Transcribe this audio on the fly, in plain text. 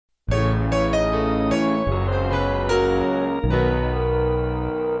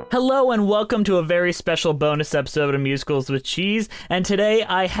Hello and welcome to a very special bonus episode of Musicals with Cheese. And today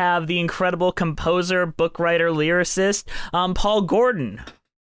I have the incredible composer, book writer, lyricist, Paul Gordon.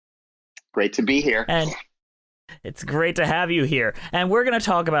 Great to be here. And it's great to have you here. And we're going to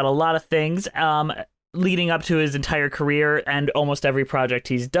talk about a lot of things leading up to his entire career and almost every project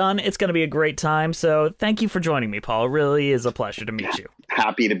he's done. It's going to be a great time. So thank you for joining me, Paul. It really is a pleasure to meet you.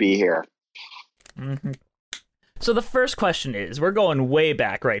 Happy to be here. Mm-hmm. So the first question is, we're going way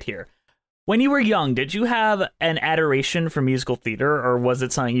back right here. When you were young, did you have an adoration for musical theater, or was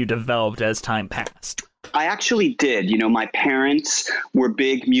it something you developed as time passed? I actually did. You know, my parents were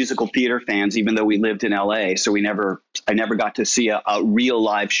big musical theater fans, even though we lived in LA. So I never got to see a real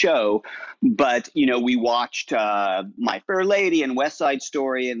live show. But, you know, we watched My Fair Lady and West Side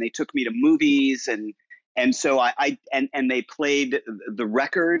Story, and they took me to movies and so I they played the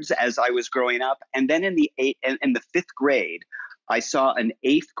records as I was growing up. And then in the fifth grade, I saw an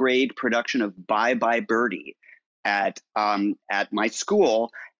eighth grade production of Bye Bye Birdie at my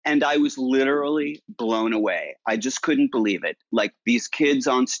school. And I was literally blown away. I just couldn't believe it. Like these kids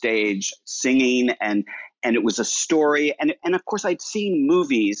on stage singing and it was a story. And of course I'd seen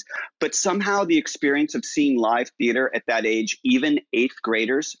movies, but somehow the experience of seeing live theater at that age, even eighth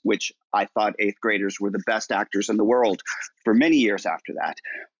graders, which I thought eighth graders were the best actors in the world for many years after that.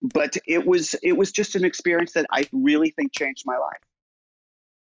 But it was just an experience that I really think changed my life.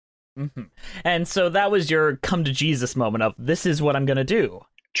 Mm-hmm. And so that was your come to Jesus moment of, this is what I'm going to do.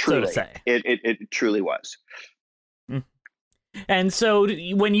 Truly, so to say. It truly was. And so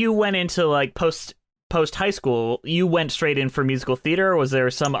when you went into like post high school, you went straight in for musical theater, or was there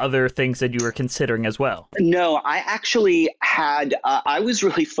some other things that you were considering as well? No, I actually had, I was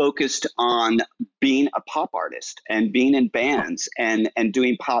really focused on being a pop artist and being in bands and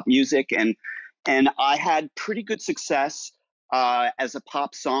doing pop music. And I had pretty good success as a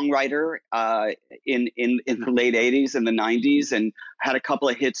pop songwriter in the late 80s and the 90s, and had a couple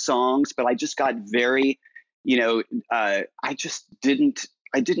of hit songs, but I just got very,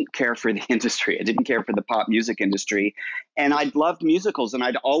 I didn't care for the industry. I didn't care for the pop music industry. And I'd loved musicals, and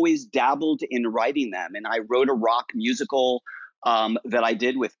I'd always dabbled in writing them. And I wrote a rock musical that I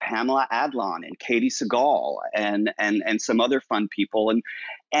did with Pamela Adlon and Katie Segal and some other fun people.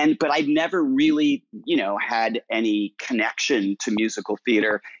 But I'd never really, had any connection to musical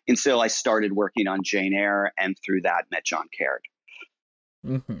theater until I started working on Jane Eyre, and through that met John Caird.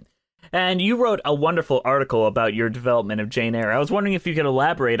 Mm-hmm. And you wrote a wonderful article about your development of Jane Eyre. I was wondering if you could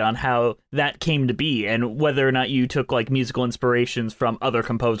elaborate on how that came to be and whether or not you took like musical inspirations from other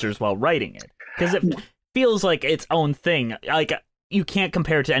composers while writing it. Because it feels like its own thing. Like you can't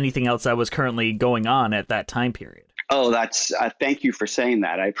compare it to anything else that was currently going on at that time period. Oh, that's thank you for saying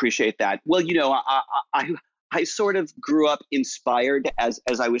that. I appreciate that. Well, I sort of grew up inspired, as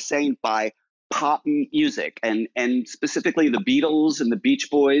I was saying, by pop music and specifically the Beatles and the Beach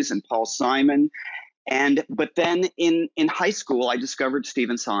Boys and Paul Simon. But then in high school, I discovered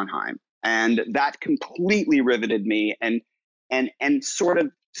Stephen Sondheim, and that completely riveted me and sort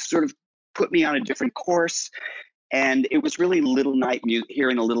of put me on a different course. And it was really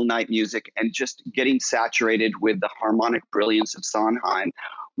hearing a Little Night Music and just getting saturated with the harmonic brilliance of Sondheim,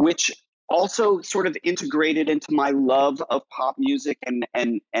 which also sort of integrated into my love of pop music and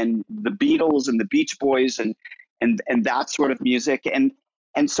the Beatles and the Beach Boys and that sort of music.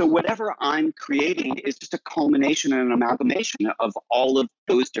 And so whatever I'm creating is just a culmination and an amalgamation of all of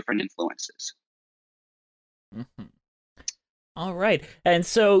those different influences. Mm-hmm. All right. And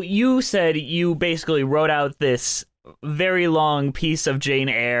so you said you basically wrote out this very long piece of Jane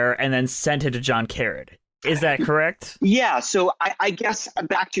Eyre and then sent it to John Caird. Is that correct? Yeah. So I guess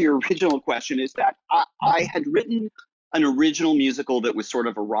back to your original question is that I had written an original musical that was sort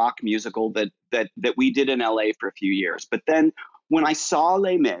of a rock musical that we did in LA for a few years. But then when I saw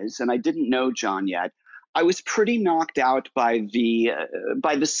Les Mis, and I didn't know John yet, I was pretty knocked out by the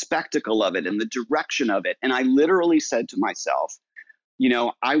spectacle of it and the direction of it. And I literally said to myself,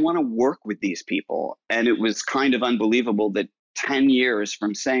 I want to work with these people. And it was kind of unbelievable that 10 years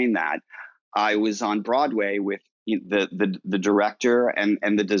from saying that, I was on Broadway with the director and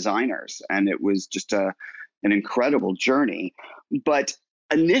the designers, and it was just an incredible journey. But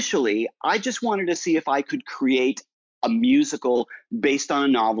initially, I just wanted to see if I could create a musical based on a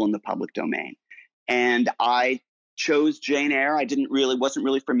novel in the public domain, and I chose Jane Eyre. I wasn't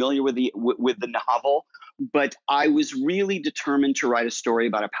really familiar with the novel, but I was really determined to write a story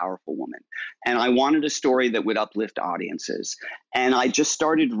about a powerful woman. And I wanted a story that would uplift audiences. And I just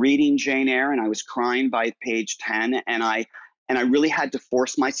started reading Jane Eyre, and I was crying by page 10. And And I really had to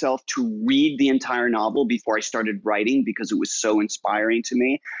force myself to read the entire novel before I started writing because it was so inspiring to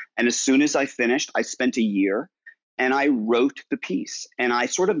me. And as soon as I finished, I spent a year and I wrote the piece and I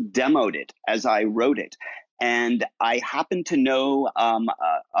sort of demoed it as I wrote it. And I happened to know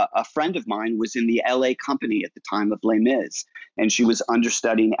a friend of mine was in the LA company at the time of Les Mis, and she was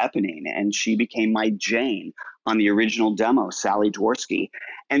understudying Eponine, and she became my Jane on the original demo, Sally Dworsky.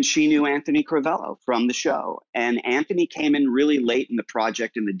 And she knew Anthony Crivello from the show. And Anthony came in really late in the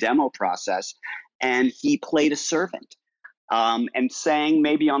project in the demo process, and he played a servant and sang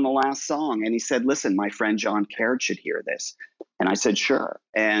maybe on the last song. And he said, listen, my friend John Caird should hear this. And I said, sure.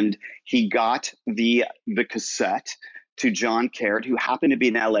 And he got the cassette to John Caird, who happened to be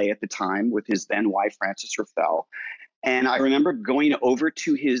in LA at the time with his then wife, Frances Ruffelle. And I remember going over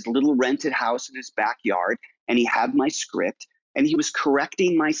to his little rented house in his backyard, and he had my script, and he was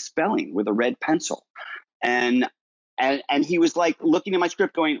correcting my spelling with a red pencil. And and he was like looking at my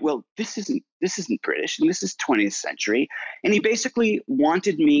script going, well, this isn't British and this is 20th century. And he basically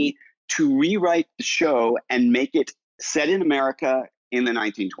wanted me to rewrite the show and make it set in America in the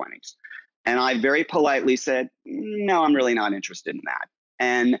 1920s. And I very politely said, no, I'm really not interested in that.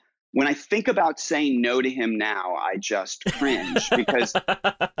 And when I think about saying no to him now, I just cringe because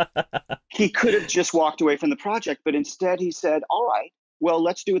he could have just walked away from the project, but instead he said, all right, well,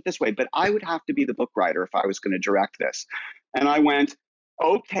 let's do it this way. But I would have to be the book writer if I was going to direct this. And I went,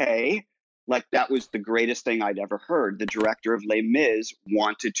 okay. Like that was the greatest thing I'd ever heard. The director of Les Mis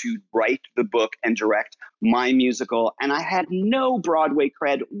wanted to write the book and direct my musical. And I had no Broadway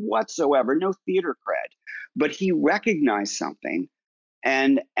cred whatsoever, no theater cred. But he recognized something.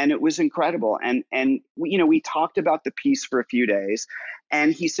 And it was incredible. And we talked about the piece for a few days,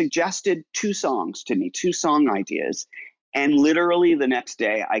 and he suggested two songs to me, two song ideas. And literally the next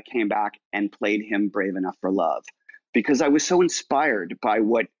day, I came back and played him Brave Enough for Love because I was so inspired by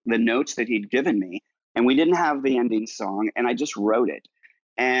what the notes that he'd given me. And we didn't have the ending song, and I just wrote it.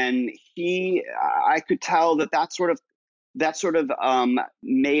 And I could tell that sort of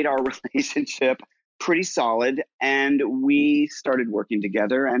made our relationship pretty solid, and we started working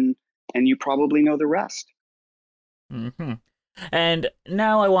together. And you probably know the rest. Mm-hmm. And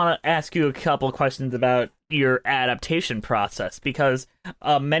now I want to ask you a couple of questions about your adaptation process, because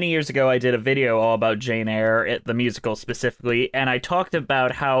many years ago I did a video all about Jane Eyre, the musical specifically, and I talked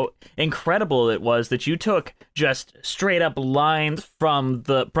about how incredible it was that you took just straight up lines from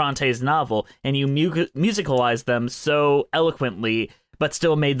the Bronte's novel and you musicalized them so eloquently, but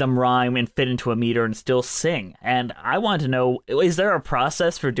still made them rhyme and fit into a meter and still sing. And I want to know, is there a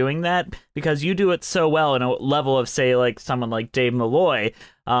process for doing that? Because you do it so well in a level of, say, like someone like Dave Malloy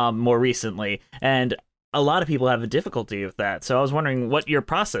more recently. And a lot of people have a difficulty with that. So I was wondering what your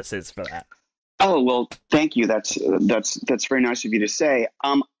process is for that. Oh, well, thank you. That's very nice of you to say.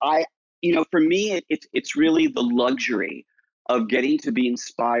 For me, it's really the luxury of getting to be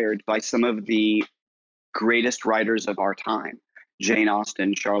inspired by some of the greatest writers of our time. Jane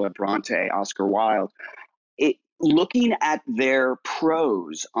Austen, Charlotte Bronte, Oscar Wilde. Looking at their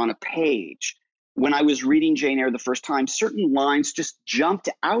prose on a page, when I was reading Jane Eyre the first time, certain lines just jumped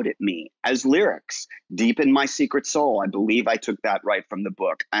out at me as lyrics. Deep in my secret soul. I believe I took that right from the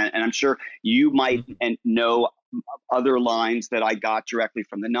book. And I'm sure you might know other lines that I got directly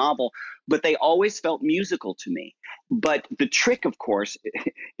from the novel, but they always felt musical to me. But the trick, of course,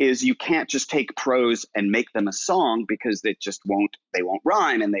 is you can't just take prose and make them a song because they won't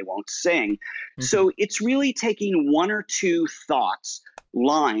rhyme and they won't sing. Mm-hmm. So it's really taking one or two thoughts,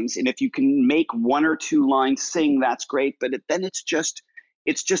 lines, and if you can make one or two lines sing, that's great. But then it's just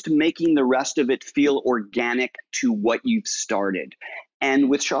making the rest of it feel organic to what you've started. And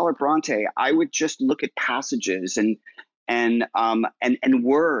with Charlotte Bronte, I would just look at passages and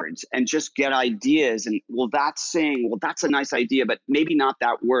words and just get ideas. And will that sing? Well, that's a nice idea, but maybe not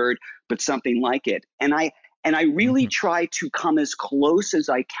that word, but something like it. And I really try to come as close as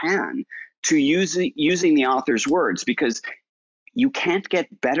I can to using the author's words, because you can't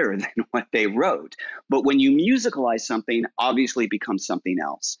get better than what they wrote. But when you musicalize something, obviously it becomes something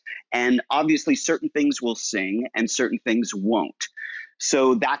else. And obviously certain things will sing and certain things won't.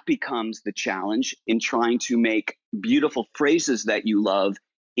 So that becomes the challenge in trying to make beautiful phrases that you love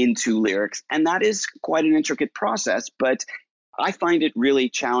into lyrics. And that is quite an intricate process, but I find it really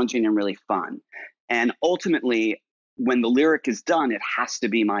challenging and really fun. And ultimately, when the lyric is done, it has to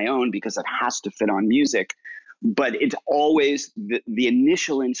be my own because it has to fit on music. But it's always the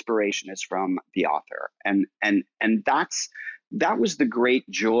initial inspiration is from the author. And that was the great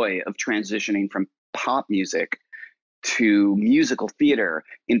joy of transitioning from pop music to musical theater.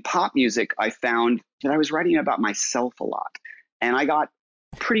 In pop music, I found that I was writing about myself a lot. and I got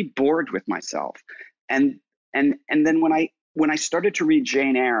pretty bored with myself. And and then when I started to read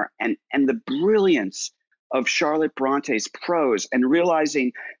Jane Eyre and the brilliance of Charlotte Bronte's prose, and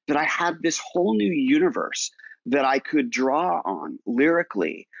realizing that I had this whole new universe that I could draw on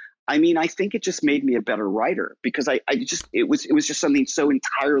lyrically. I mean, I think it just made me a better writer, because I just it was just something so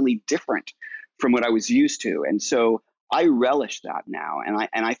entirely different from what I was used to. And so I relish that now,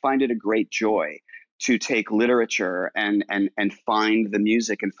 and I find it a great joy to take literature and find the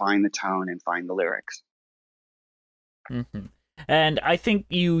music and find the tone and find the lyrics. Hmm. And I think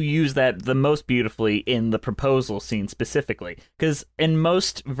you use that the most beautifully in the proposal scene specifically, because in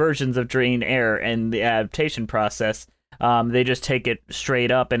most versions of Jane Eyre and the adaptation process, they just take it straight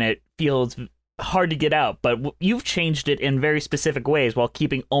up and it feels hard to get out. But you've changed it in very specific ways while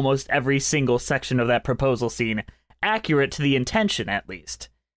keeping almost every single section of that proposal scene accurate to the intention, at least.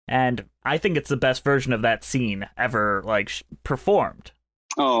 And I think it's the best version of that scene ever, like, performed.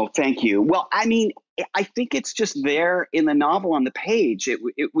 Oh, thank you. Well, I mean, I think it's just there in the novel on the page. It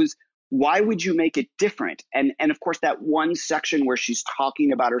was, why would you make it different? And of course, that one section where she's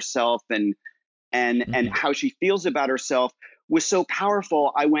talking about herself and Hmm. how she feels about herself was so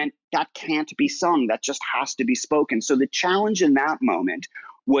powerful. I went, that can't be sung. That just has to be spoken. So the challenge in that moment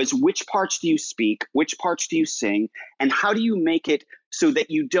was, which parts do you speak? Which parts do you sing? And how do you make it so that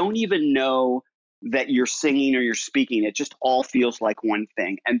you don't even know that you're singing or you're speaking? It just all feels like one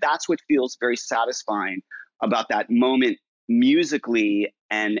thing. And that's what feels very satisfying about that moment musically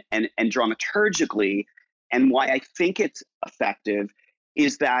and dramaturgically. And why I think it's effective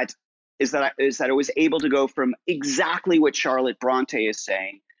is that I was able to go from exactly what Charlotte Bronte is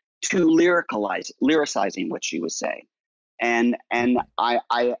saying to lyricizing what she was saying. And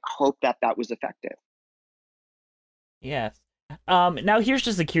I hope that that was effective. Yes. Now here's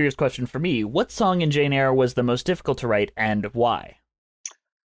just a curious question for me. What song in Jane Eyre was the most difficult to write, and why?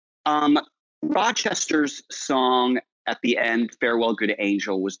 Um, Rochester's song at the end, "Farewell, Good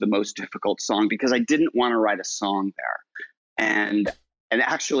Angel," was the most difficult song, because I didn't want to write a song there. And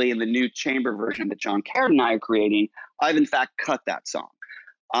actually, in the new chamber version that John Caird and I are creating, I've in fact cut that song.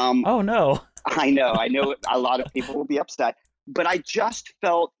 Um, Oh no. I know a lot of people will be upset, but I just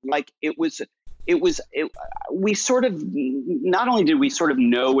felt like we sort of, not only did we sort of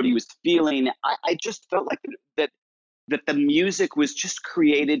know what he was feeling, I just felt like that the music was just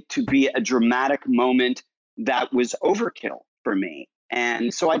created to be a dramatic moment that was overkill for me.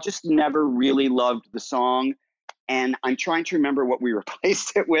 And so I just never really loved the song. And I'm trying to remember what we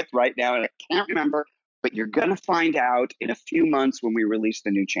replaced it with right now, and I can't remember. But you're going to find out in a few months when we release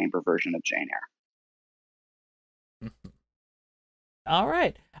the new chamber version of Jane Eyre. All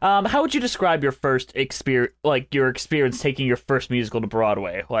right. How would you describe your first experience, like your experience taking your first musical to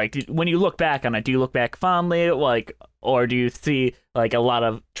Broadway? Like, when you look back on it, do you look back fondly, like, or do you see like a lot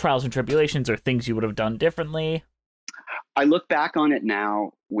of trials and tribulations or things you would have done differently? I look back on it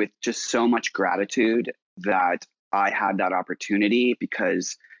now with just so much gratitude that I had that opportunity,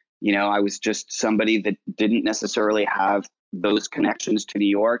 because, I was just somebody that didn't necessarily have those connections to New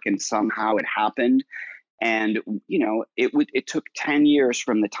York, and somehow it happened. And it took 10 years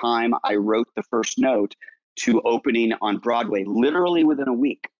from the time I wrote the first note to opening on Broadway, literally within a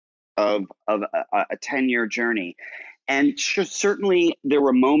week of a 10-year journey. And certainly there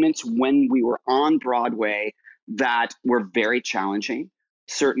were moments when we were on Broadway that were very challenging.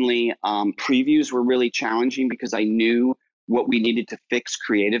 Certainly, previews were really challenging, because I knew what we needed to fix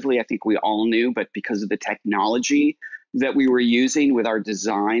creatively. I think we all knew, but because of the technology that we were using with our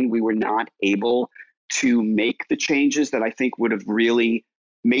design, we were not able to make the changes that I think would have really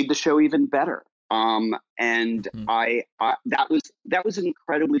made the show even better. And Mhm. that was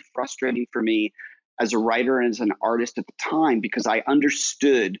incredibly frustrating for me as a writer and as an artist at the time, because I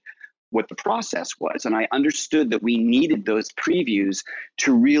understood what the process was, and I understood that we needed those previews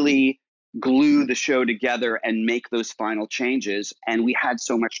to really glue the show together and make those final changes. And we had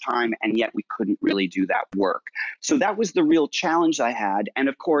so much time, and yet we couldn't really do that work. So that was the real challenge I had. And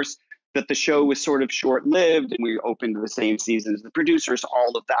of course, that the show was sort of short lived and we opened the same season as the producers,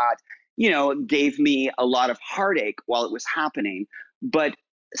 all of that, gave me a lot of heartache while it was happening. But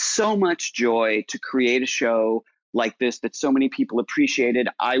so much joy to create a show like this that so many people appreciated.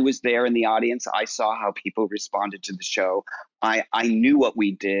 I was there in the audience. I saw how people responded to the show. I knew what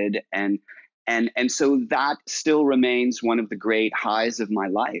we did, and so that still remains one of the great highs of my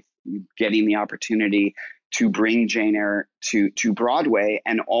life, getting the opportunity to bring Jane Eyre to Broadway,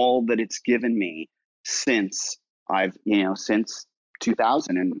 and all that it's given me since since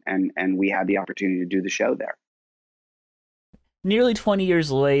 2000, and we had the opportunity to do the show there. nearly 20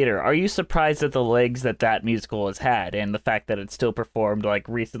 years later, are you surprised at the legs that that musical has had and the fact that it's still performed like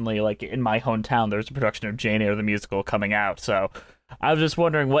recently, like in my hometown, there's a production of Jane Eyre the musical coming out. So I was just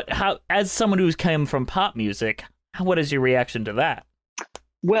wondering how, as someone who's come from pop music, what is your reaction to that?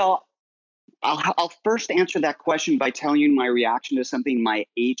 Well, I'll first answer that question by telling you my reaction to something my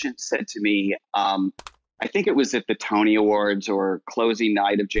agent said to me. I think it was at the Tony Awards or closing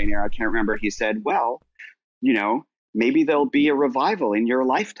night of Jane Eyre. I can't remember. He said, well, you know, maybe there'll be a revival in your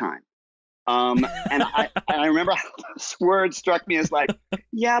lifetime. And I remember how this word struck me as like,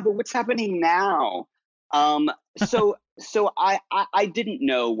 yeah, but what's happening now? Um, so I didn't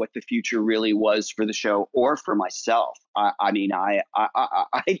know what the future really was for the show or for myself. I mean, I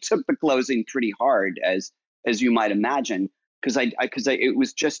took the closing pretty hard, as you might imagine, because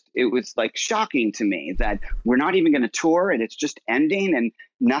it was like shocking to me that we're not even going to tour and it's just ending and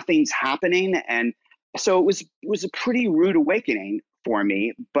nothing's happening. And so it was a pretty rude awakening for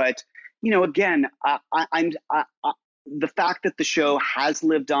me. But again, the fact that the show has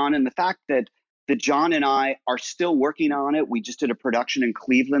lived on, and the fact that John and I are still working on it. We just did a production in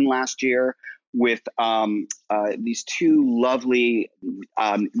Cleveland last year with these two lovely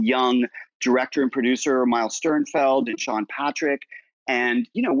young director and producer, Miles Sternfeld and Sean Patrick. And,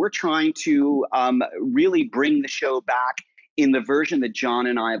 we're trying to really bring the show back in the version that John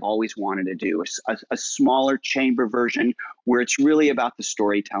and I have always wanted to do, a smaller chamber version where it's really about the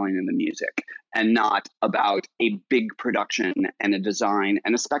storytelling and the music and not about a big production and a design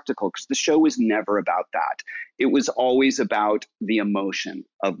and a spectacle, because the show was never about that. It was always about the emotion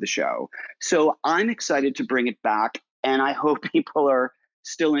of the show. So I'm excited to bring it back, and I hope people are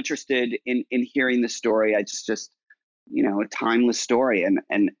still interested in hearing the story. It's just a timeless story, and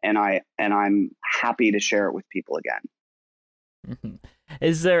I'm happy to share it with people again. Mhm.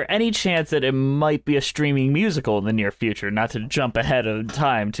 Is there any chance that it might be a streaming musical in the near future? Not to jump ahead of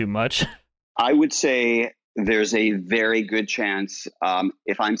time too much. I would say there's a very good chance,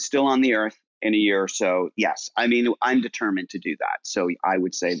 if I'm still on the earth in a year or so, yes. I mean, I'm determined to do that. So I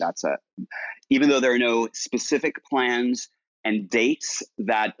would say even though there are no specific plans and dates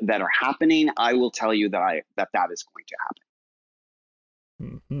that are happening, I will tell you that is going to happen.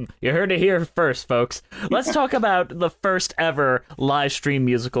 You heard it here first, folks. Let's talk about the first ever live stream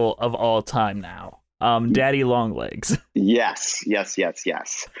musical of all time now. Daddy Longlegs. Yes.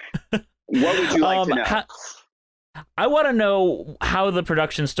 What would you like to know? I want to know how the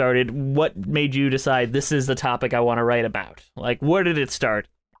production started. What made you decide this is the topic I want to write about? Like, where did it start?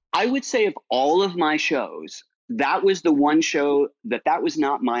 I would say of all of my shows, that was the one show that was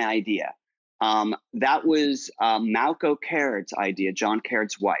not my idea. That was Malco Caird's idea, John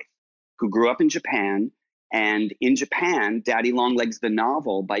Caird's wife, who grew up in Japan. And in Japan, Daddy Longlegs, the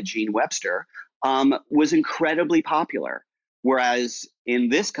novel by Gene Webster, was incredibly popular. Whereas in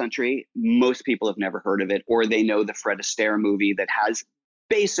this country, most people have never heard of it, or they know the Fred Astaire movie that has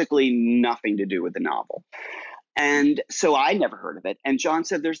basically nothing to do with the novel. And so I never heard of it. And John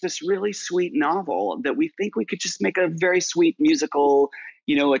said, there's this really sweet novel that we think we could just make a very sweet musical,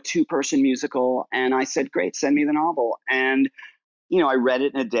 a two-person musical. And I said, great, send me the novel. And, I read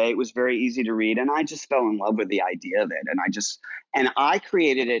it in a day. It was very easy to read. And I just fell in love with the idea of it. And I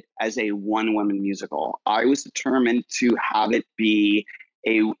created it as a one-woman musical. I was determined to have it be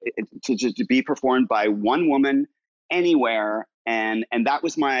to be performed by one woman anywhere. And that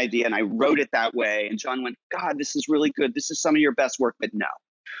was my idea, and I wrote it that way. And John went, God, this is really good. This is some of your best work, but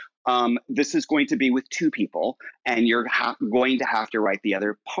no. This is going to be with two people, and you're going to have to write the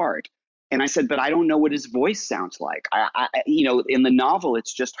other part. And I said, but I don't know what his voice sounds like. In the novel,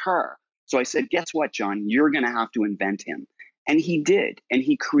 it's just her. So I said, guess what, John? You're going to have to invent him. And he did. And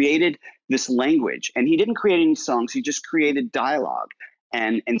he created this language. And he didn't create any songs. He just created dialogue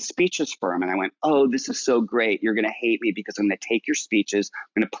and speeches for him. And I went, oh, this is so great. You're going to hate me because I'm going to take your speeches,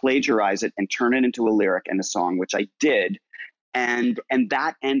 I'm going to plagiarize it and turn it into a lyric and a song, which I did. And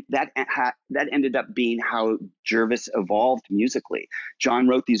that ended up being how Jervis evolved musically. John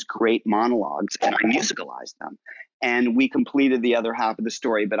wrote these great monologues, and I musicalized them. And we completed the other half of the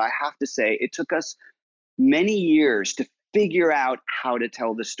story. But I have to say, it took us many years to figure out how to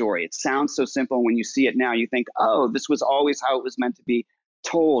tell the story. It sounds so simple. When you see it now, you think, oh, this was always how it was meant to be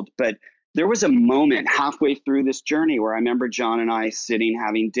told. But there was a moment halfway through this journey where I remember John and I sitting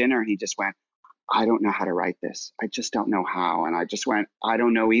having dinner, and he just went, I don't know how to write this. I just don't know how. And I just went, I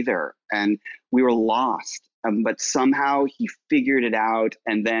don't know either. And we were lost. But somehow he figured it out.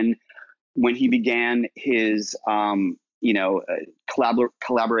 And then when he began his,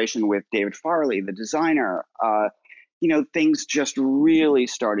 collaboration with David Farley, the designer, things just really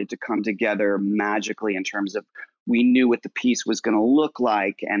started to come together magically in terms of we knew what the piece was going to look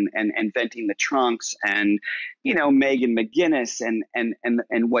like, and inventing the trunks, and Megan McGinnis,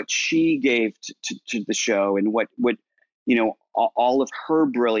 and what she gave to the show, and what all of her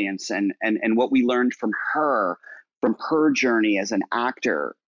brilliance, and what we learned from her journey as an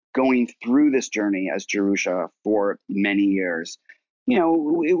actor, going through this journey as Jerusha for many years.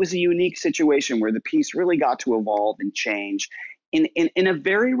 It was a unique situation where the piece really got to evolve and change in a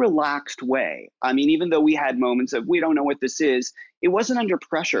very relaxed way. I mean, even though we had moments of, we don't know what this is, it wasn't under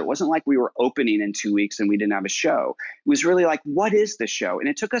pressure. It wasn't like we were opening in 2 weeks and we didn't have a show. It was really like, what is the show? And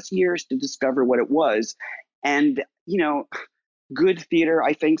it took us years to discover what it was. And, good theater,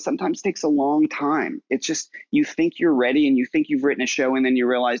 I think, sometimes takes a long time. It's just, you think you're ready and you think you've written a show, and then you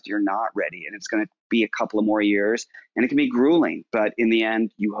realize you're not ready, and it's going to be a couple of more years, and it can be grueling, but in the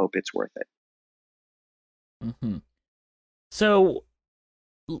end, you hope it's worth it. Mm-hmm. So,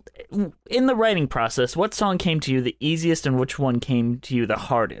 in the writing process, what song came to you the easiest and which one came to you the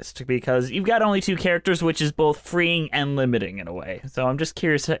hardest? Because you've got only 2 characters, which is both freeing and limiting in a way. So I'm just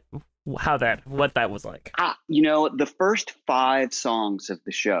curious what that was like. The first 5 songs of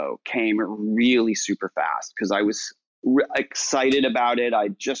the show came really super fast because I was excited about it. I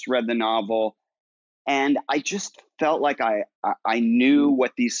just read the novel, and I just felt like I knew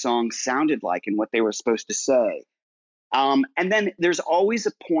what these songs sounded like and what they were supposed to say. And then there's always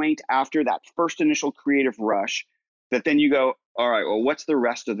a point after that first initial creative rush that then you go, all right, well, what's the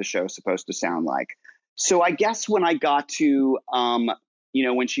rest of the show supposed to sound like? So I guess when I got to,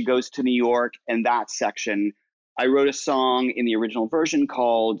 when she goes to New York and that section, I wrote a song in the original version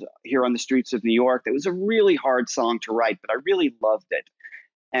called Here on the Streets of New York. That was a really hard song to write, but I really loved it.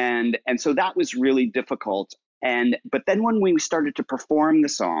 And so that was really difficult. But then when we started to perform the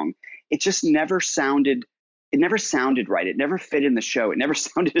song, it just never sounded right. It never fit in the show. It never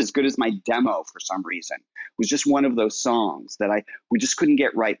sounded as good as my demo for some reason. It was just one of those songs that we just couldn't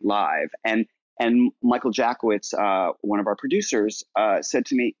get right live. And Michael Jackowitz, one of our producers, said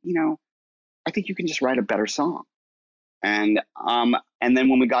to me, I think you can just write a better song. And then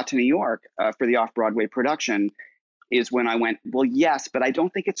when we got to New York for the off-Broadway production is when I went, well, yes, but I don't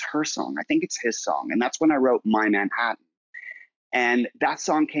think it's her song. I think it's his song. And that's when I wrote My Manhattan. And that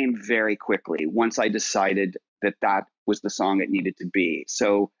song came very quickly once I decided that was the song it needed to be.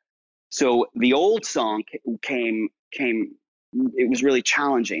 So the old song came. It was really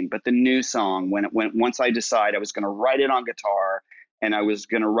challenging, but the new song, once I decided I was going to write it on guitar, and I was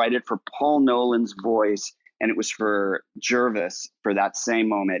going to write it for Paul Nolan's voice, and it was for Jervis for that same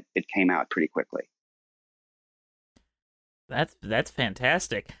moment, it came out pretty quickly. That's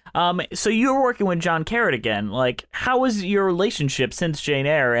fantastic. So you were working with John Carrott again. Like, how was your relationship since Jane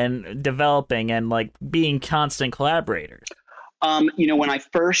Eyre and developing and like being constant collaborators? When I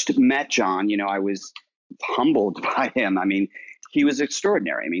first met John, I was humbled by him. I mean, he was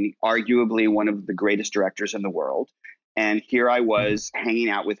extraordinary. I mean, arguably one of the greatest directors in the world. And here I was hanging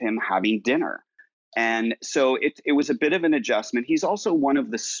out with him, having dinner. And so it was a bit of an adjustment. He's also one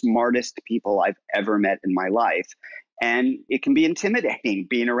of the smartest people I've ever met in my life. And it can be intimidating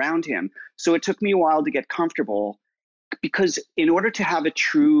being around him. So it took me a while to get comfortable, because in order to have a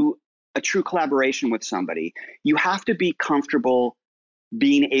true collaboration with somebody, you have to be comfortable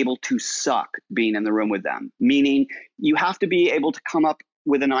being able to suck being in the room with them. Meaning you have to be able to come up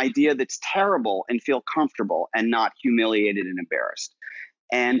with an idea that's terrible and feel comfortable and not humiliated and embarrassed.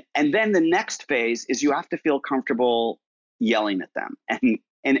 And then the next phase is you have to feel comfortable yelling at them, and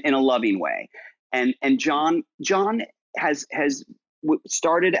in a loving way. And John has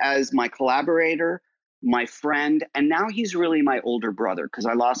started as my collaborator, my friend, and now he's really my older brother, because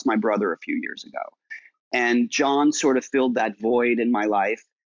I lost my brother a few years ago. And John sort of filled that void in my life.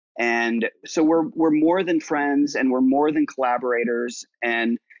 And so we're more than friends, and we're more than collaborators.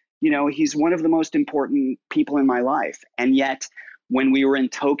 And, he's one of the most important people in my life. And yet, when we were in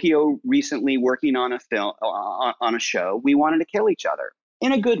Tokyo recently working on a film, on a show, we wanted to kill each other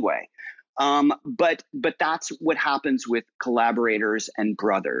in a good way. But that's what happens with collaborators and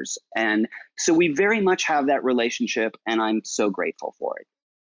brothers. And so we very much have that relationship, and I'm so grateful for it.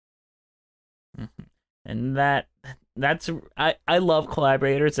 Mm-hmm. And I love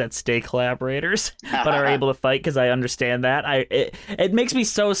collaborators that stay collaborators, but are able to fight, because I understand that. It makes me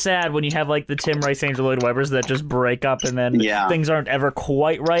so sad when you have like the Tim Rice, Andrew Lloyd Webbers that just break up and then things aren't ever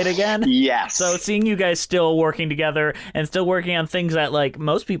quite right again. Yes. So seeing you guys still working together and still working on things that like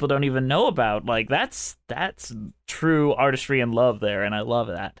most people don't even know about, like that's true artistry and love there, and I love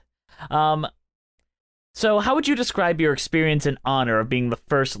that. So how would you describe your experience and honor of being the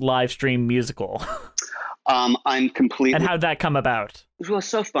first live stream musical? I'm completely. And how'd that come about? It was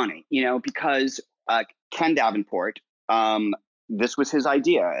so funny, because Ken Davenport. Um, this was his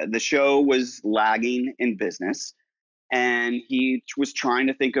idea. The show was lagging in business, and he was trying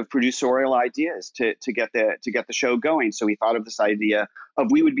to think of producerial ideas to get the show going. So he thought of this idea of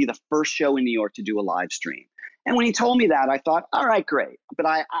we would be the first show in New York to do a live stream. And when he told me that, I thought, all right, great. But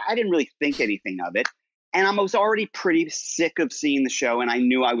I didn't really think anything of it. And I was already pretty sick of seeing the show, and I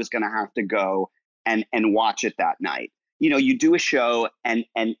knew I was going to have to go and watch it that night. You know, you do a show and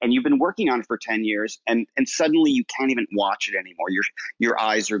you've been working on it for 10 years, and suddenly you can't even watch it anymore. Your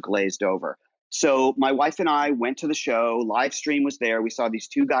eyes are glazed over. So my wife and I went to the show. Live stream was there. We saw these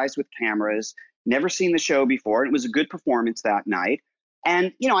two guys with cameras. Never seen the show before. It was a good performance that night.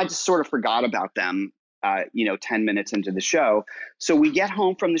 And, you know, I just sort of forgot about them, 10 minutes into the show. So we get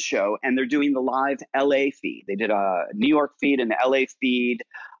home from the show and they're doing the live LA feed. They did a New York feed, an LA feed,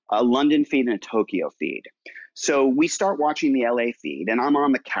 a London feed, and a Tokyo feed. So we start watching the LA feed, and I'm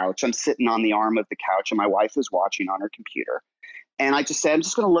on the couch. I'm sitting on the arm of the couch, and my wife is watching on her computer. And I just said, I'm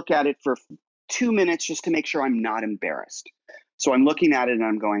just going to look at it for 2 minutes just to make sure I'm not embarrassed. So I'm looking at it and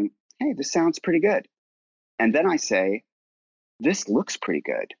I'm going, hey, this sounds pretty good. And then I say, this looks pretty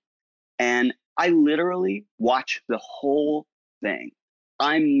good. And I literally watch the whole thing.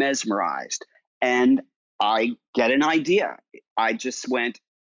 I'm mesmerized and I get an idea. I just went,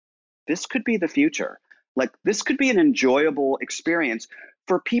 this could be the future. Like, this could be an enjoyable experience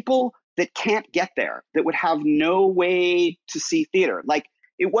for people that can't get there, that would have no way to see theater. Like,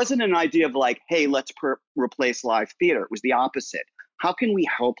 it wasn't an idea of like, hey, let's replace live theater. It was the opposite. How can we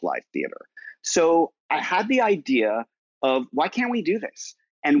help live theater? So I had the idea of, why can't we do this?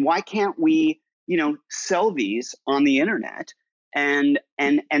 And why can't we, sell these on the internet and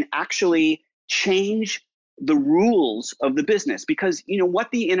actually change the rules of the business? Because,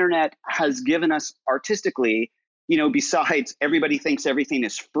 what the internet has given us artistically, besides everybody thinks everything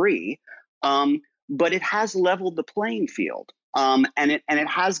is free, but it has leveled the playing field. And it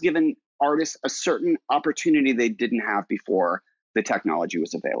has given artists a certain opportunity they didn't have before the technology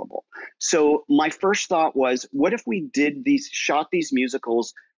was available. So my first thought was, what if we shot these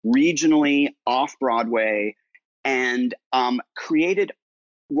musicals regionally off Broadway and created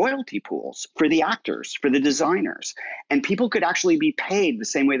royalty pools for the actors, for the designers, and people could actually be paid the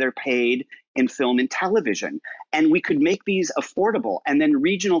same way they're paid in film and television. And we could make these affordable. And then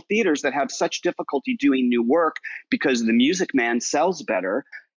regional theaters that have such difficulty doing new work because the Music Man sells better,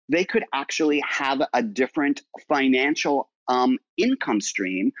 they could actually have a different financial income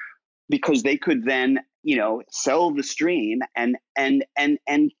stream, because they could then sell the stream and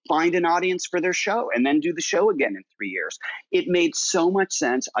find an audience for their show and then do the show again in 3 years. It made so much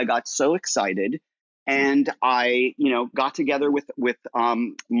sense. I got so excited, and I got together with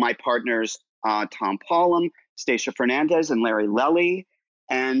my partners, Tom Paulum, Stacia Fernandez, and Larry Lelly,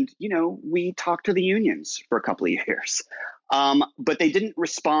 and we talked to the unions for a couple of years, but they didn't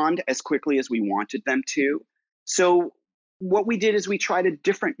respond as quickly as we wanted them to. So what we did is we tried a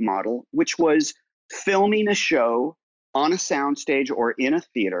different model, which was filming a show on a soundstage or in a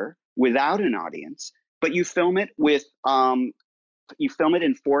theater without an audience, but you film it in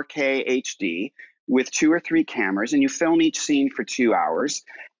 4K HD with 2 or 3 cameras, and you film each scene for 2 hours,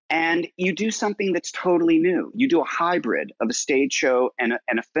 and you do something that's totally new. You do a hybrid of a stage show and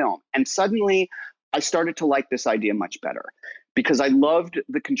a film. And suddenly I started to like this idea much better, because I loved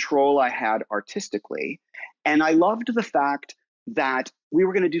the control I had artistically. And I loved the fact that we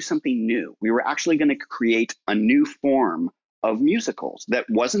were going to do something new. We were actually going to create a new form of musicals that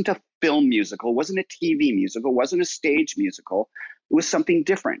wasn't a film musical, wasn't a TV musical, wasn't a stage musical. It was something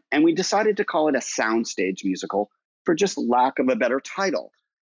different. And we decided to call it a soundstage musical for just lack of a better title.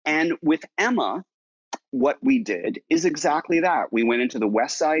 And with Emma, what we did is exactly that. We went into the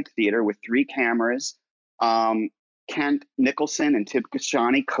West Side Theater with 3 cameras. Kent Nicholson and Tib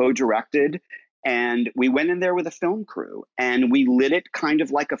Kashani co-directed, and we went in there with a film crew, and we lit it kind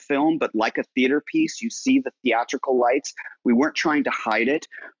of like a film, but like a theater piece. You see the theatrical lights. We weren't trying to hide it,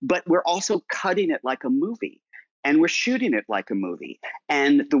 but we're also cutting it like a movie, and we're shooting it like a movie.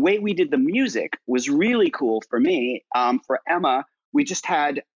 And the way we did the music was really cool for me. For Emma, we just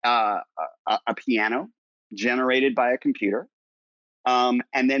had a piano generated by a computer.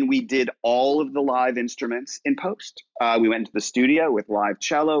 And then we did all of the live instruments in post. We went to the studio with live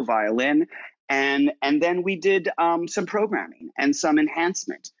cello, violin, and then we did some programming and some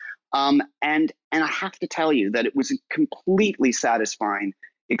enhancement. And I have to tell you that it was a completely satisfying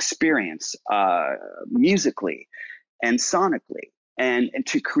experience, musically and sonically, and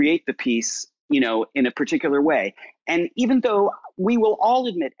to create the piece, in a particular way. And even though we will all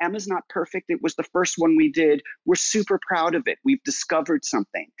admit Emma's not perfect, it was the first one we did, we're super proud of it. We've discovered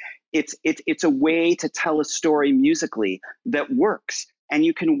something. It's a way to tell a story musically that works, and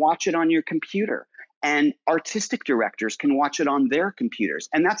you can watch it on your computer. And artistic directors can watch it on their computers.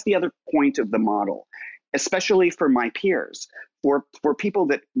 And that's the other point of the model, especially for my peers, for people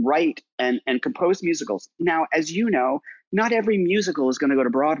that write and compose musicals. Now, as you know, not every musical is going to go to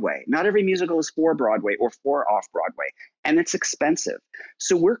Broadway. Not every musical is for Broadway or for off Broadway, and it's expensive.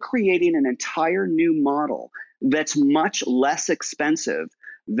 So we're creating an entire new model that's much less expensive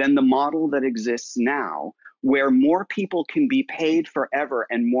than the model that exists now, where more people can be paid forever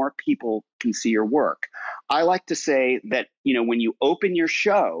and more people can see your work. I like to say that, when you open your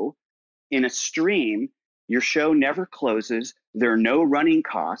show in a stream, your show never closes. There are no running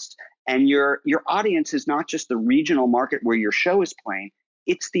costs, and your audience is not just the regional market where your show is playing,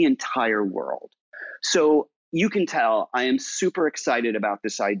 it's the entire world. So you can tell I am super excited about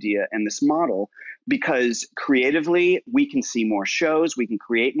this idea and this model, because creatively we can see more shows, we can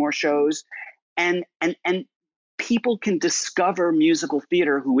create more shows, and people can discover musical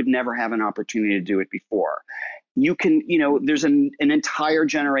theater who would never have an opportunity to do it before. You can, there's an entire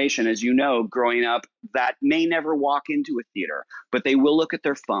generation, as you know, growing up that may never walk into a theater, but they will look at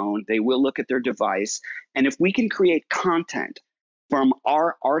their phone, they will look at their device. And if we can create content from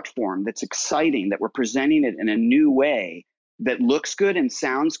our art form that's exciting, that we're presenting it in a new way that looks good and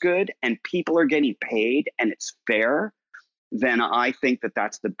sounds good, and people are getting paid and it's fair, then I think that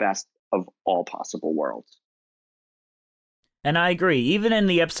that's the best of all possible worlds. And I agree. Even in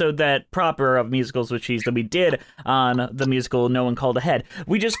the episode that proper of Musicals with Cheese that we did on the musical No One Called Ahead,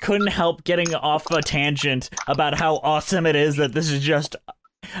 we just couldn't help getting off a tangent about how awesome it is that this is just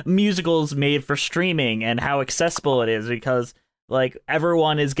musicals made for streaming and how accessible it is, because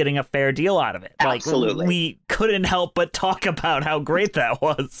everyone is getting a fair deal out of it. Absolutely. We couldn't help but talk about how great that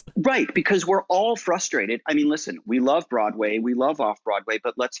was. Right, because we're all frustrated. I mean, listen, we love Broadway, we love off-Broadway,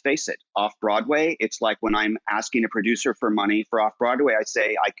 but let's face it, off-Broadway, it's like when I'm asking a producer for money for off-Broadway, I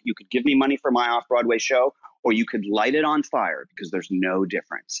say, you could give me money for my off-Broadway show, or you could light it on fire, because there's no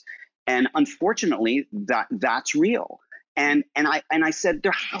difference. And unfortunately, that's real. And I said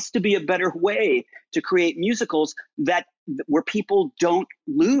there has to be a better way to create musicals where people don't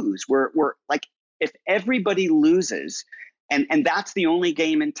lose. Where like, if everybody loses, and that's the only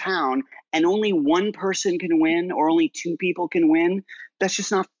game in town, and only one person can win or only two people can win, that's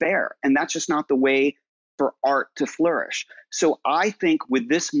just not fair, and that's just not the way for art to flourish. So I think with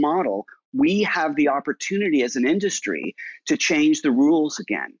this model, we have the opportunity as an industry to change the rules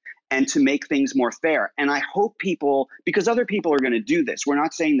again and to make things more fair. And I hope people, because other people are going to do this. We're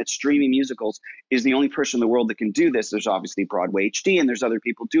not saying that streaming musicals is the only person in the world that can do this. There's obviously Broadway HD and there's other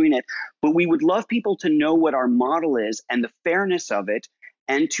people doing it. But we would love people to know what our model is and the fairness of it,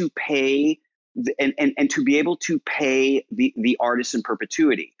 and to pay and to be able to pay the artists in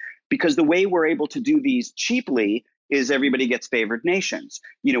perpetuity. Because the way we're able to do these cheaply is everybody gets favored nations.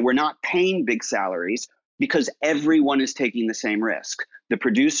 We're not paying big salaries because everyone is taking the same risk. The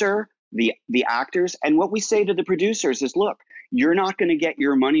producer, the actors, and what we say to the producers is, look, you're not going to get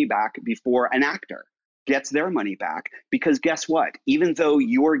your money back before an actor gets their money back, because guess what? Even though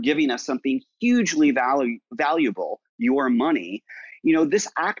you're giving us something hugely valuable, your money, this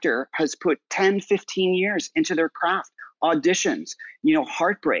actor has put 10, 15 years into their craft, auditions,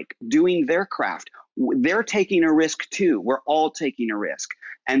 heartbreak, doing their craft. They're taking a risk too. We're all taking a risk.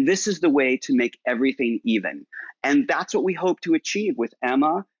 And this is the way to make everything even. And that's what we hope to achieve with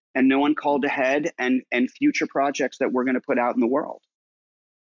Emma and No One Called Ahead and future projects that we're going to put out in the world.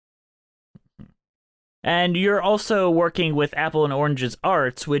 And you're also working with Apple and Orange's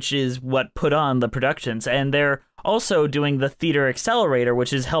Arts, which is what put on the productions. And they're also doing the Theater Accelerator,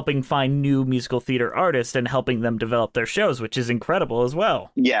 which is helping find new musical theater artists and helping them develop their shows, which is incredible as well.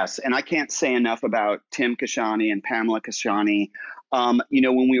 Yes, and I can't say enough about Tim Kashani and Pamela Kashani.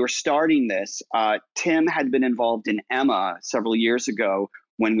 When we were starting this, Tim had been involved in Emma several years ago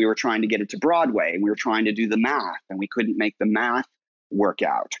when we were trying to get it to Broadway, and we were trying to do the math, and we couldn't make the math work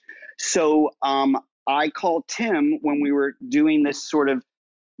out. So I called Tim when we were doing this sort of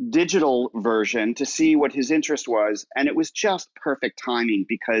digital version to see what his interest was. And it was just perfect timing,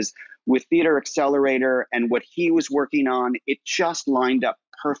 because with Theater Accelerator and what he was working on, it just lined up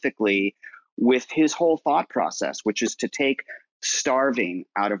perfectly with his whole thought process, which is to take starving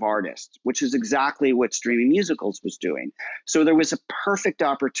out of artists, which is exactly what streaming musicals was doing. So there was a perfect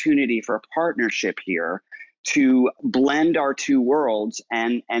opportunity for a partnership here to blend our two worlds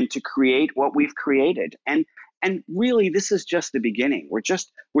and to create what we've created. And really, this is just the beginning. We're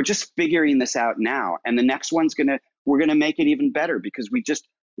just figuring this out now. And the next one's we're gonna make it even better, because we just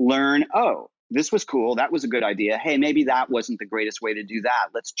learn, oh, this was cool. That was a good idea. Hey, maybe that wasn't the greatest way to do that.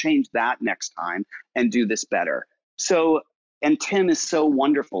 Let's change that next time and do this better. So, and Tim is so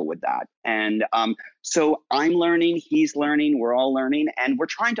wonderful with that. And so I'm learning, he's learning, we're all learning, and we're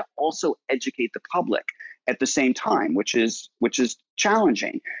trying to also educate the public at the same time, which is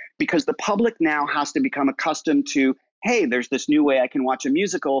challenging because the public now has to become accustomed to, hey, there's this new way I can watch a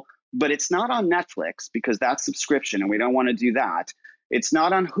musical, but it's not on Netflix because that's subscription and we don't want to do that. It's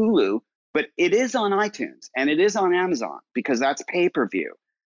not on Hulu, but it is on iTunes and it is on Amazon because that's pay-per-view.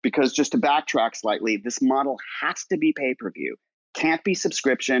 Because just to backtrack slightly, this model has to be pay-per-view. Can't be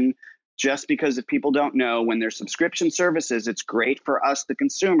subscription just because if people don't know, when there's subscription services, it's great for us, the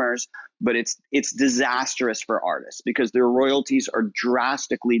consumers, but it's disastrous for artists because their royalties are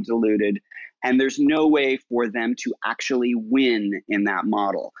drastically diluted and there's no way for them to actually win in that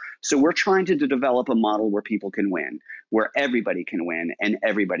model. So we're trying to develop a model where people can win, where everybody can win and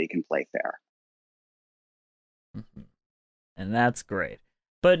everybody can play fair. Mhm. And that's great.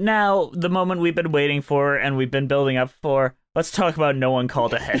 But now, the moment we've been waiting for and we've been building up for, let's talk about No One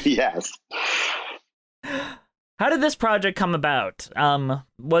Called Ahead. Yes. How did this project come about?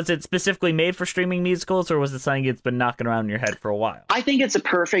 Was it specifically made for streaming musicals, or was it something that's been knocking around in your head for a while? I think it's a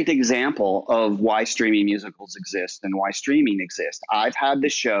perfect example of why streaming musicals exist and why streaming exists. I've had the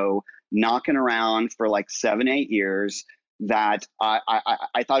show knocking around for like 7, 8 years that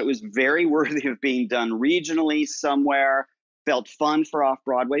I thought it was very worthy of being done regionally somewhere, felt fun for off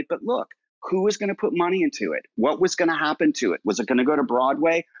Broadway. But look, who was going to put money into it? What was going to happen to it? Was it going to go to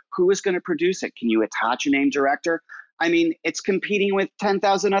Broadway? Who is going to produce it? Can you attach a name director? I mean, it's competing with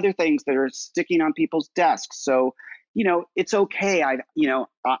 10,000 other things that are sticking on people's desks. So, it's okay.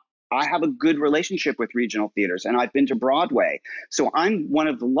 I have a good relationship with regional theaters and I've been to Broadway. So I'm one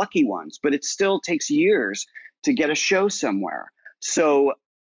of the lucky ones, but it still takes years to get a show somewhere. So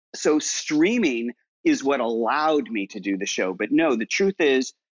streaming is what allowed me to do the show. But no, the truth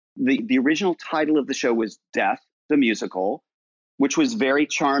is the original title of the show was Death, the Musical, which was very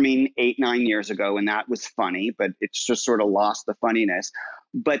charming 8, 9 years ago. And that was funny, but it's just sort of lost the funniness.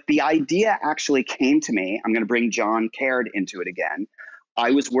 But the idea actually came to me. I'm going to bring John Caird into it again.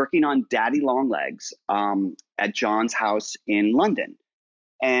 I was working on Daddy Longlegs at John's house in London.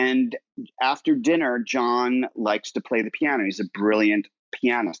 And after dinner, John likes to play the piano. He's a brilliant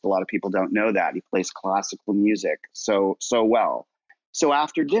pianist. A lot of people don't know that. He plays classical music so well. So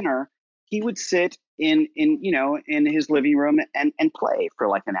after dinner, he would sit in his living room and play for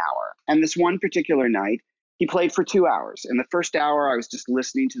like an hour. And this one particular night, he played for 2 hours. In the first hour, I was just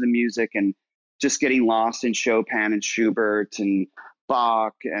listening to the music and just getting lost in Chopin and Schubert and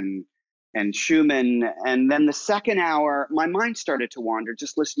Bach and Schumann. And then the second hour, my mind started to wander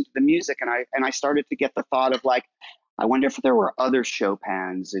just listening to the music. And I started to get the thought of like, I wonder if there were other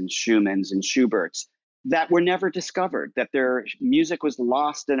Chopins and Schumanns and Schuberts that were never discovered, that their music was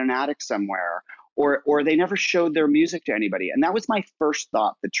lost in an attic somewhere, or they never showed their music to anybody. And that was my first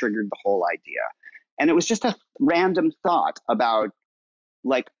thought that triggered the whole idea. And it was just a random thought about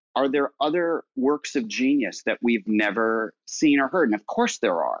like, are there other works of genius that we've never seen or heard? And of course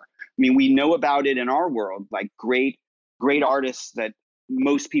there are. I mean, we know about it in our world, like great artists that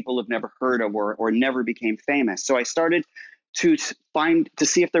most people have never heard of or never became famous. So I started to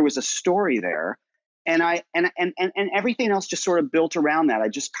see if there was a story there. And everything else just sort of built around that. I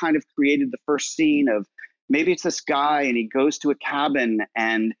just kind of created the first scene of maybe it's this guy and he goes to a cabin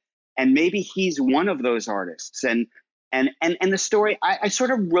and maybe he's one of those artists. And the story, I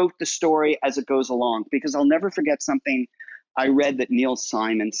sort of wrote the story as it goes along because I'll never forget something I read that Neil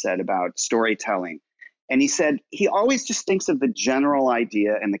Simon said about storytelling. And he said he always just thinks of the general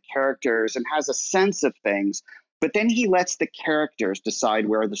idea and the characters and has a sense of things, but then he lets the characters decide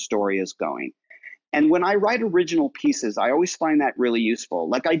where the story is going. And when I write original pieces, I always find that really useful.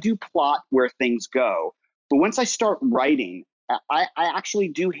 Like I do plot where things go, but once I start writing, I actually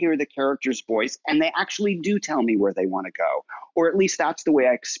do hear the character's voice and they actually do tell me where they want to go, or at least that's the way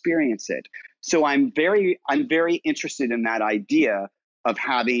I experience it. So I'm very interested in that idea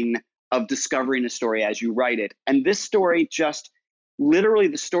of discovering a story as you write it. And this story just literally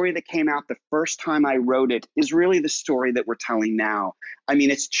the story that came out the first time I wrote it is really the story that we're telling now. I mean,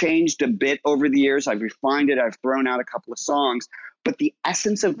 it's changed a bit over the years. I've refined it. I've thrown out a couple of songs, but the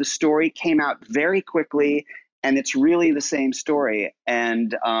essence of the story came out very quickly, and it's really the same story.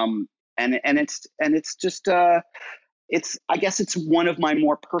 And it's just I guess it's one of my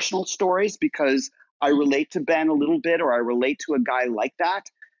more personal stories because I relate to Ben a little bit, or I relate to a guy like that.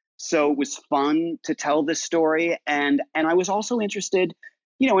 So it was fun to tell this story. And I was also interested,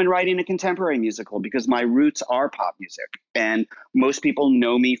 in writing a contemporary musical because my roots are pop music. And most people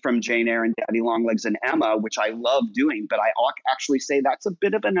know me from Jane Eyre and Daddy Longlegs and Emma, which I love doing, but I actually say that's a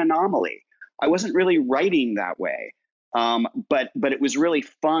bit of an anomaly. I wasn't really writing that way. But it was really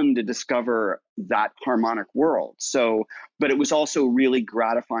fun to discover that harmonic world. So, but it was also really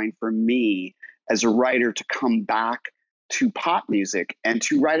gratifying for me as a writer to come back to pop music and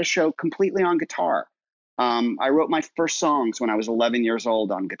to write a show completely on guitar. I wrote my first songs when I was 11 years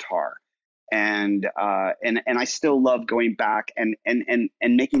old on guitar, and I still love going back and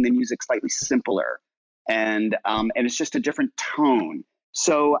making the music slightly simpler, and it's just a different tone.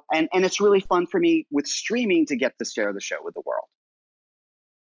 So and it's really fun for me with streaming to get to share the show with the world.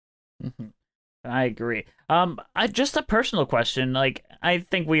 Hmm. I agree. Just a personal question. Like, I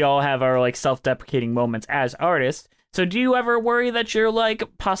think we all have our like self-deprecating moments as artists. So, do you ever worry that you're like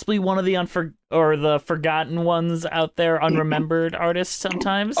possibly one of the or the forgotten ones out there, unremembered artists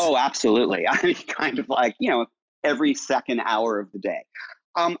sometimes? Oh, absolutely. I mean, kind of like every second hour of the day.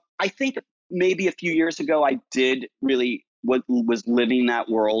 I think maybe a few years ago I did really was living that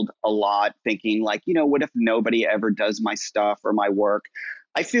world a lot, thinking like, what if nobody ever does my stuff or my work?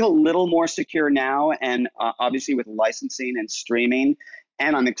 I feel a little more secure now, and obviously with licensing and streaming,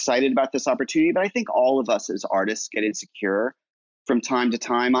 and I'm excited about this opportunity. But I think all of us as artists get insecure from time to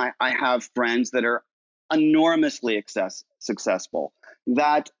time. I have friends that are enormously successful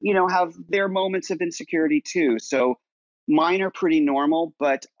that have their moments of insecurity too. So mine are pretty normal,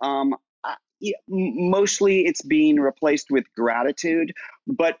 but yeah, mostly it's being replaced with gratitude.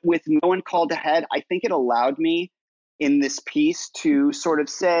 But with No One Called Ahead, I think it allowed me in this piece to sort of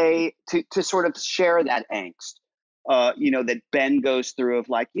say to sort of share that angst, that Ben goes through of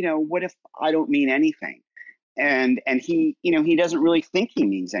like, what if I don't mean anything? And he doesn't really think he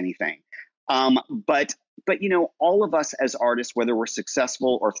means anything. Um, but but all of us as artists, whether we're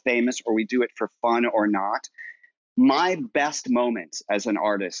successful or famous or we do it for fun or not, my best moments as an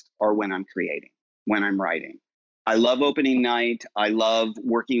artist are when I'm creating, when I'm writing. I love opening night. I love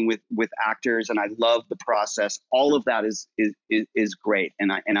working with actors, and I love the process. All of that is great,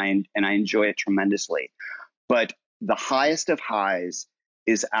 and I enjoy it tremendously. But the highest of highs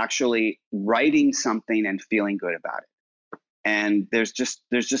is actually writing something and feeling good about it. And there's just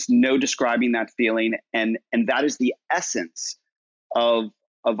no describing that feeling, and that is the essence of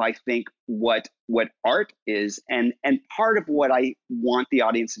I think what art is, and part of what I want the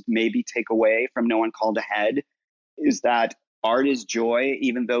audience to maybe take away from No One Called Ahead is that art is joy,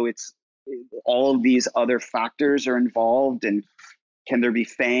 even though it's all of these other factors are involved. And can there be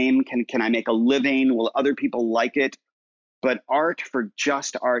fame? Can I make a living? Will other people like it? But art for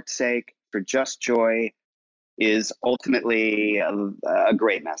just art's sake, for just joy, is ultimately a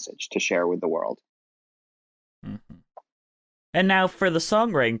great message to share with the world. Mhm. And now for the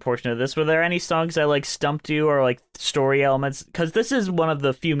songwriting portion of this, were there any songs that like stumped you or like story elements? Because this is one of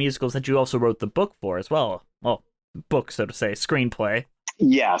the few musicals that you also wrote the book for as well. Well, book, so to say, screenplay.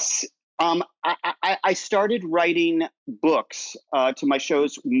 Yes. I started writing books to my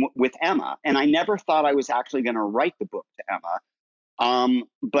shows with Emma, and I never thought I was actually going to write the book to Emma.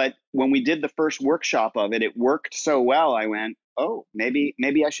 But when we did the first workshop of it, it worked so well. I went, oh, maybe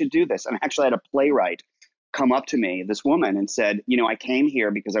I should do this. And I actually had a playwright come up to me, this woman, and said, I came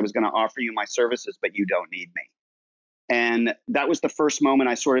here because I was going to offer you my services, but you don't need me. And that was the first moment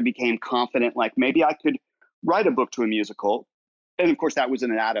I sort of became confident, like maybe I could write a book to a musical. And of course, that was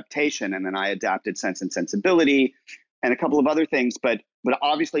an adaptation. And then I adapted Sense and Sensibility and a couple of other things. But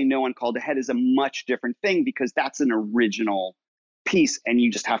obviously, No One Called Ahead is a much different thing because that's an original piece, and you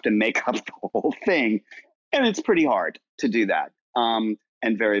just have to make up the whole thing. And it's pretty hard to do that, and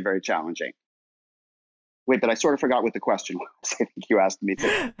very, very challenging. Wait, but I sort of forgot what the question was. I think you asked me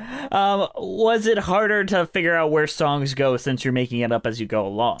to. Was it harder to figure out where songs go since you're making it up as you go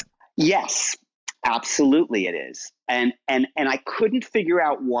along? Yes, absolutely it is. And I couldn't figure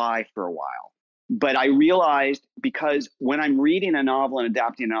out why for a while. But I realized because when I'm reading a novel and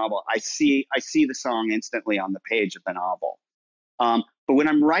adapting a novel, I see the song instantly on the page of the novel. But when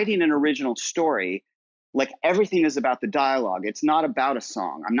I'm writing an original story, like everything is about the dialogue. It's not about a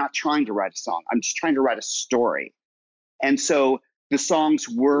song. I'm not trying to write a song. I'm just trying to write a story. And so the songs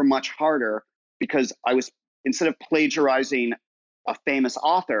were much harder because I was, instead of plagiarizing a famous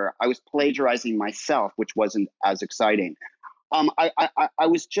author, I was plagiarizing myself, which wasn't as exciting. I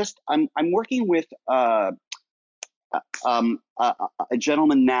was just, I'm working with a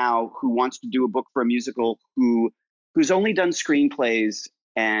gentleman now who wants to do a book for a musical who's only done screenplays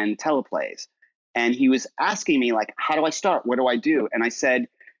and teleplays. And he was asking me like, how do I start? What do I do? And I said,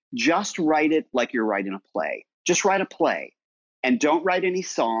 just write it like you're writing a play. Just write a play. and don't write any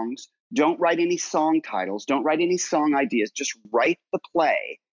songs, don't write any song titles, don't write any song ideas, just write the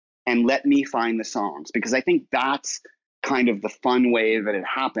play and let me find the songs. Because I think that's kind of the fun way that it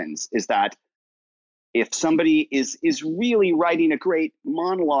happens, is that if somebody is really writing a great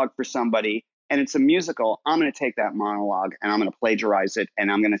monologue for somebody and it's a musical, I'm going to take that monologue and I'm going to plagiarize it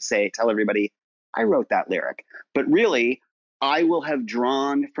and I'm going to tell everybody, I wrote that lyric. But really, I will have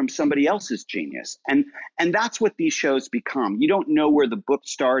drawn from somebody else's genius. And that's what these shows become. You don't know where the book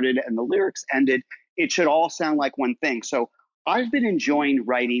started and the lyrics ended. It should all sound like one thing. So I've been enjoying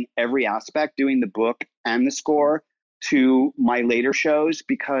writing every aspect, doing the book and the score to my later shows,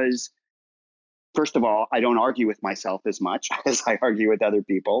 because first of all, I don't argue with myself as much as I argue with other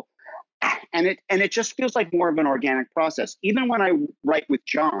people. And it just feels like more of an organic process. Even when I write with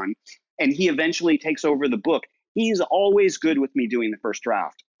John and he eventually takes over the book, he's always good with me doing the first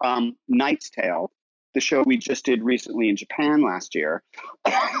draft. Knight's Tale, the show we just did recently in Japan last year,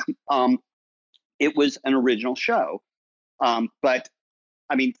 it was an original show, but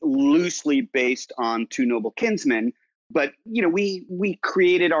I mean, loosely based on Two Noble Kinsmen. But we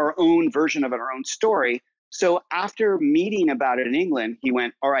created our own version of it, our own story. So after meeting about it in England, he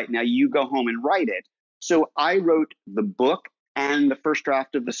went, all right, now you go home and write it. So I wrote the book and the first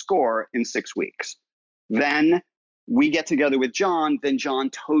draft of the score in 6 weeks. Then we get together with John. Then John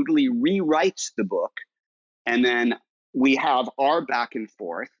totally rewrites the book. And then we have our back and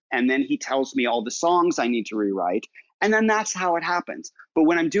forth. And then he tells me all the songs I need to rewrite. And then that's how it happens. But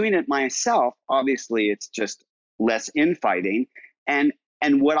when I'm doing it myself, obviously it's just less infighting. And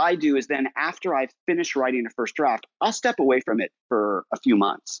what I do is then after I've finished writing a first draft, I'll step away from it for a few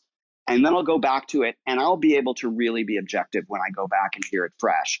months. And then I'll go back to it and I'll be able to really be objective when I go back and hear it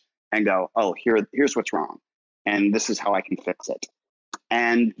fresh and go, oh, here's what's wrong. And this is how I can fix it.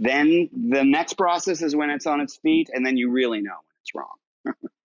 And then the next process is when it's on its feet, and then you really know when it's wrong.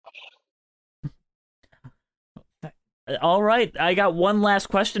 All right. I got one last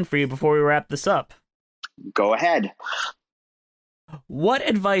question for you before we wrap this up. Go ahead. What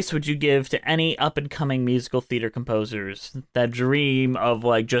advice would you give to any up-and-coming musical theater composers that dream of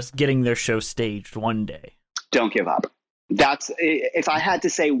just getting their show staged one day? Don't give up. That's, if I had to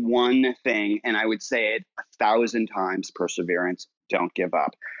say one thing, and I would say it 1,000 times, perseverance. Don't give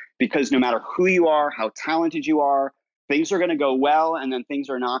up. Because no matter who you are, how talented you are, things are going to go well, and then things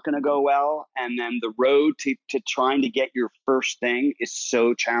are not going to go well. And then the road to trying to get your first thing is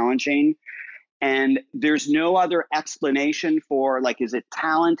so challenging. And there's no other explanation for, is it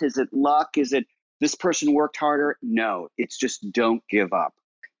talent? Is it luck? Is it this person worked harder? No, it's just don't give up.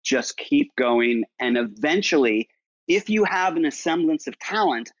 Just keep going. And eventually, if you have a semblance of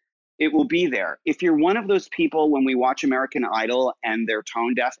talent, it will be there. If you're one of those people when we watch American Idol and they're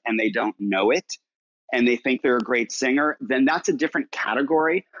tone deaf and they don't know it and they think they're a great singer, then that's a different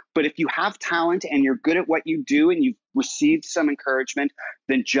category. But if you have talent and you're good at what you do and you've received some encouragement,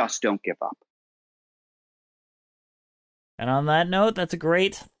 then just don't give up. And on that note, that's a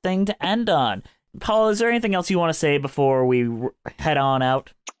great thing to end on. Paul, is there anything else you want to say before we head on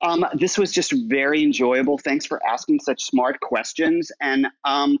out? This was just very enjoyable. Thanks for asking such smart questions. And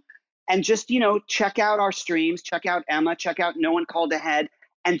just, check out our streams, check out Emma, check out No One Called Ahead.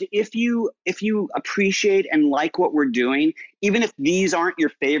 And if you appreciate and like what we're doing, even if these aren't your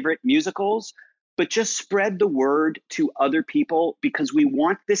favorite musicals, but just spread the word to other people, because we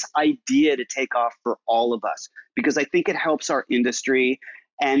want this idea to take off for all of us, because I think it helps our industry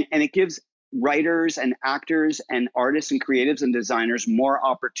and it gives writers and actors and artists and creatives and designers more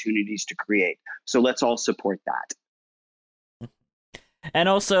opportunities to create. So let's all support that. And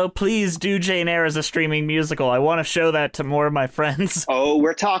also, please do Jane Eyre as a streaming musical. I want to show that to more of my friends. Oh,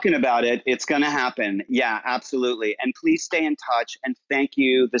 we're talking about it. It's going to happen. Yeah, absolutely. And please stay in touch. And thank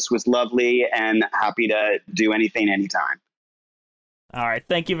you. This was lovely and happy to do anything anytime. All right.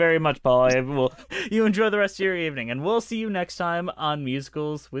 Thank you very much, Paul. You enjoy the rest of your evening, and we'll see you next time on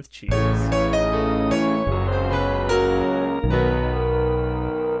Musicals with Cheese.